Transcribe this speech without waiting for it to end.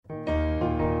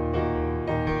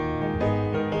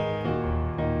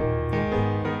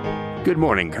Good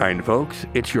morning, kind folks.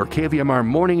 It's your KVMR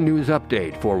Morning News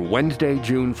Update for Wednesday,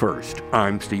 June 1st.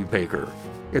 I'm Steve Baker.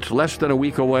 It's less than a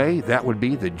week away. That would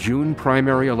be the June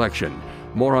primary election.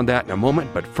 More on that in a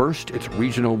moment, but first, it's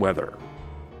regional weather.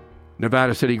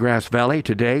 Nevada City, Grass Valley,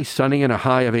 today, sunny and a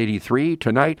high of 83.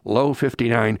 Tonight, low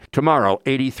 59. Tomorrow,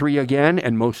 83 again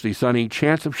and mostly sunny.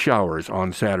 Chance of showers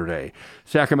on Saturday.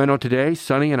 Sacramento today,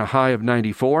 sunny and a high of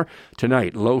 94.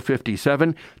 Tonight, low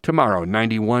 57. Tomorrow,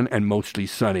 91 and mostly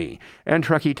sunny. And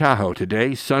Truckee, Tahoe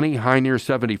today, sunny, high near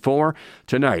 74.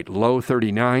 Tonight, low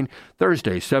 39.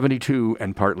 Thursday, 72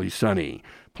 and partly sunny.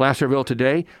 Placerville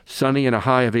today, sunny and a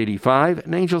high of 85.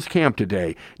 And Angels Camp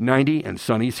today, 90 and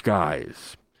sunny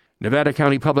skies. Nevada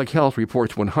County Public Health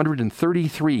reports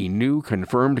 133 new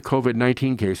confirmed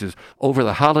COVID-19 cases over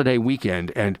the holiday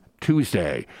weekend and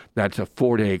Tuesday. That's a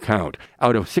 4-day count.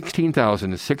 Out of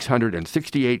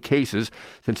 16,668 cases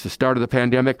since the start of the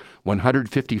pandemic,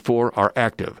 154 are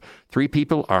active. 3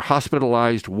 people are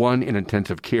hospitalized, 1 in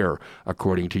intensive care,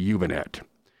 according to Ubinet.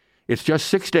 It's just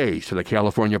 6 days to the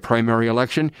California primary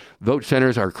election. Vote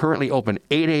centers are currently open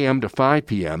 8 a.m. to 5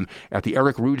 p.m. at the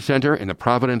Eric Rood Center in the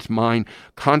Providence Mine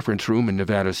Conference Room in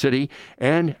Nevada City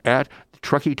and at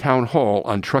Truckee Town Hall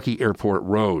on Truckee Airport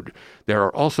Road. There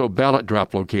are also ballot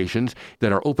drop locations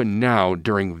that are open now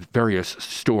during various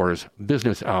stores'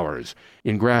 business hours.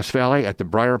 In Grass Valley at the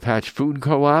Briar Patch Food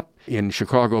Co-op, in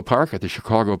Chicago Park at the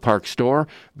Chicago Park Store,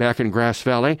 back in Grass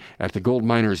Valley at the Gold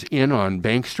Miners Inn on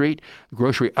Bank Street,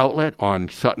 Grocery Outlet on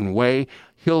Sutton Way,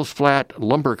 Hills Flat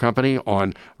Lumber Company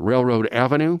on Railroad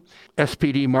Avenue,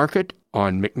 SPD Market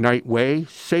on McKnight Way,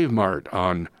 Save Mart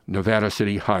on Nevada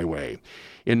City Highway.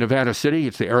 In Nevada City,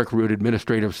 it's the Eric Rood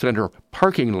Administrative Center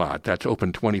parking lot. That's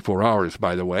open 24 hours,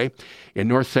 by the way. In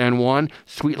North San Juan,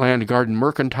 Sweetland Garden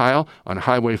Mercantile on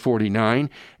Highway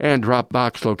 49. And drop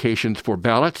box locations for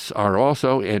ballots are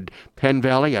also in Penn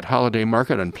Valley at Holiday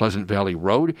Market on Pleasant Valley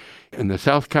Road. In the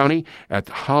South County at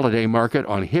the Holiday Market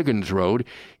on Higgins Road.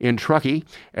 In Truckee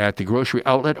at the Grocery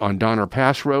Outlet on Donner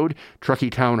Pass Road.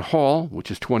 Truckee Town Hall, which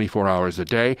is 24 hours a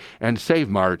day. And Save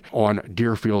Mart on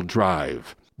Deerfield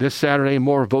Drive. This Saturday,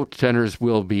 more vote centers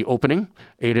will be opening,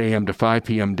 8 a.m. to 5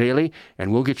 p.m. daily,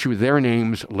 and we'll get you their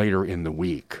names later in the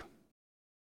week.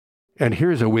 And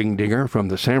here's a wing-dinger from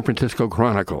the San Francisco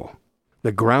Chronicle.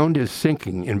 The ground is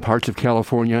sinking in parts of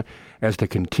California as the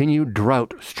continued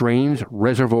drought strains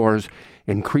reservoirs,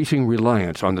 increasing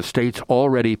reliance on the state's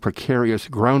already precarious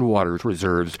groundwater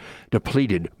reserves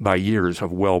depleted by years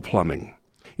of well plumbing.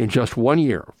 In just 1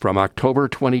 year, from October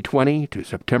 2020 to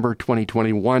September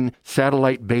 2021,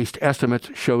 satellite-based estimates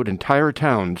showed entire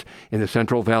towns in the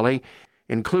Central Valley,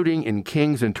 including in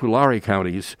Kings and Tulare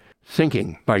counties,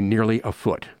 sinking by nearly a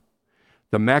foot.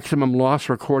 The maximum loss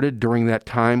recorded during that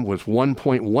time was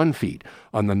 1.1 feet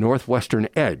on the northwestern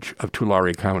edge of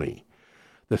Tulare County.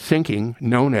 The sinking,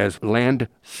 known as land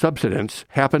subsidence,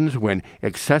 happens when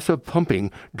excessive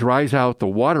pumping dries out the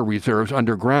water reserves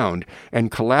underground and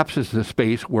collapses the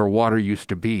space where water used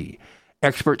to be.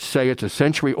 Experts say it's a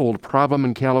century-old problem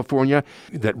in California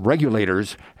that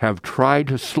regulators have tried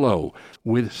to slow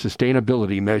with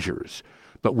sustainability measures.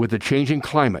 But with the changing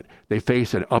climate, they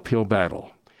face an uphill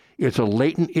battle. It's a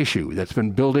latent issue that's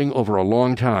been building over a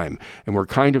long time, and we're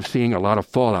kind of seeing a lot of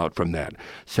fallout from that,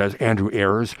 says Andrew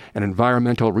Ayers, an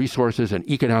environmental resources and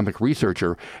economic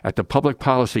researcher at the Public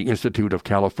Policy Institute of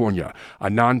California, a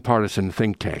nonpartisan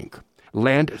think tank.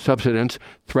 Land subsidence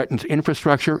threatens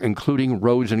infrastructure, including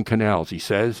roads and canals, he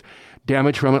says.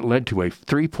 Damage from it led to a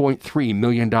 $3.3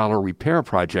 million repair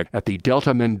project at the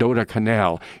Delta Mendota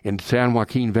Canal in San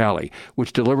Joaquin Valley,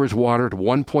 which delivers water to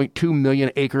 1.2 million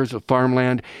acres of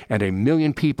farmland and 1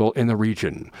 million people in the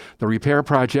region. The repair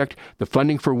project, the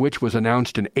funding for which was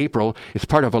announced in April, is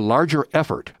part of a larger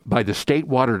effort by the State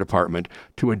Water Department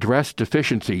to address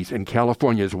deficiencies in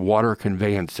California's water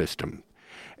conveyance system.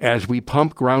 As we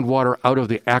pump groundwater out of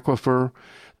the aquifer,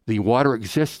 the water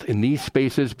exists in these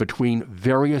spaces between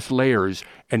various layers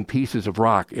and pieces of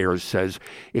rock, Ayers says.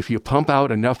 If you pump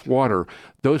out enough water,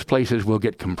 those places will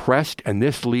get compressed, and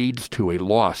this leads to a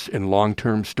loss in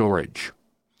long-term storage.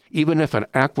 Even if an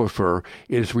aquifer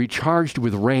is recharged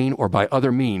with rain or by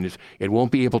other means, it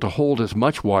won't be able to hold as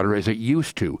much water as it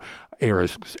used to,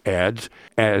 Ayers adds.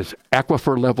 As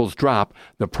aquifer levels drop,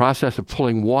 the process of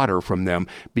pulling water from them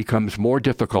becomes more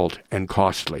difficult and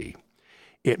costly.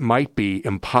 It might be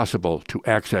impossible to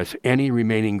access any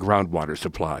remaining groundwater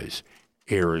supplies,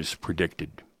 Ayers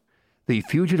predicted. The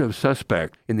fugitive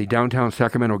suspect in the downtown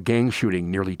Sacramento gang shooting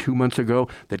nearly 2 months ago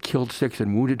that killed 6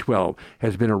 and wounded 12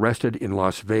 has been arrested in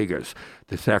Las Vegas,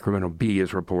 the Sacramento Bee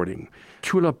is reporting.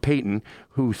 Chula Payton,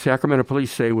 who Sacramento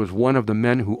police say was one of the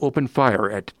men who opened fire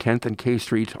at 10th and K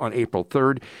Streets on April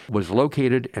 3rd, was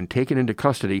located and taken into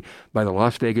custody by the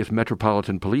Las Vegas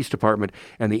Metropolitan Police Department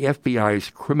and the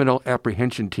FBI's Criminal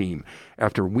Apprehension Team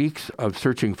after weeks of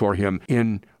searching for him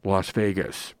in Las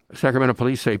Vegas. Sacramento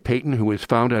police say Payton, who was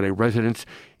found at a residence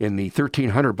in the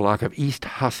 1300 block of East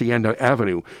Hacienda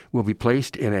Avenue, will be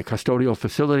placed in a custodial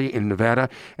facility in Nevada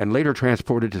and later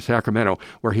transported to Sacramento,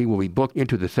 where he will be booked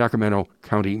into the Sacramento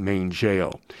County Main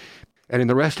Jail. And in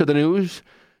the rest of the news,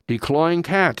 declawing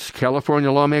cats.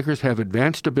 California lawmakers have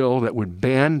advanced a bill that would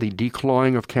ban the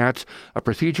declawing of cats, a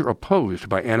procedure opposed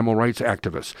by animal rights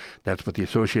activists. That's what the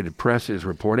Associated Press is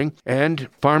reporting. And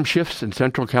farm shifts in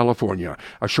Central California.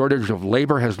 A shortage of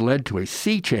labor has led to a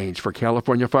sea change for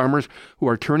California farmers who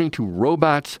are turning to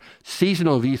robots,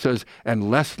 seasonal visas,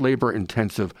 and less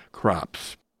labor-intensive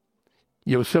crops.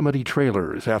 Yosemite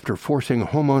Trailers. After forcing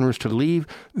homeowners to leave,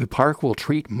 the park will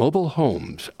treat mobile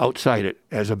homes outside it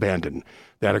as abandoned.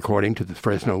 That according to the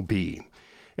Fresno Bee.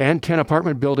 And 10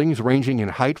 apartment buildings ranging in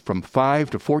height from 5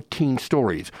 to 14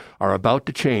 stories are about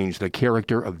to change the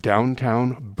character of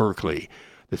downtown Berkeley,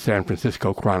 the San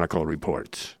Francisco Chronicle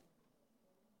reports.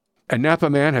 A Napa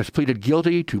man has pleaded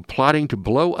guilty to plotting to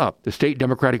blow up the state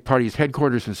Democratic Party's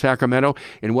headquarters in Sacramento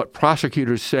in what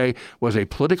prosecutors say was a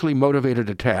politically motivated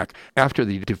attack after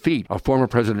the defeat of former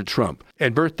President Trump.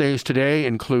 And birthdays today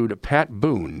include Pat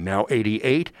Boone, now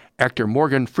 88, actor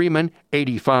Morgan Freeman,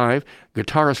 85,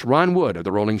 guitarist Ron Wood of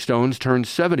the Rolling Stones turns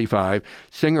 75,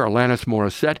 singer Alanis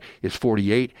Morissette is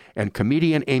 48, and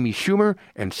comedian Amy Schumer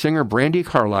and singer Brandi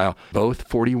Carlile, both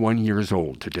 41 years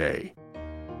old today.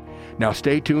 Now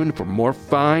stay tuned for more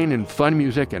fine and fun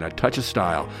music and a touch of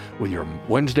style with your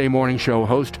Wednesday morning show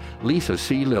host, Lisa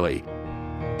C. Lilly.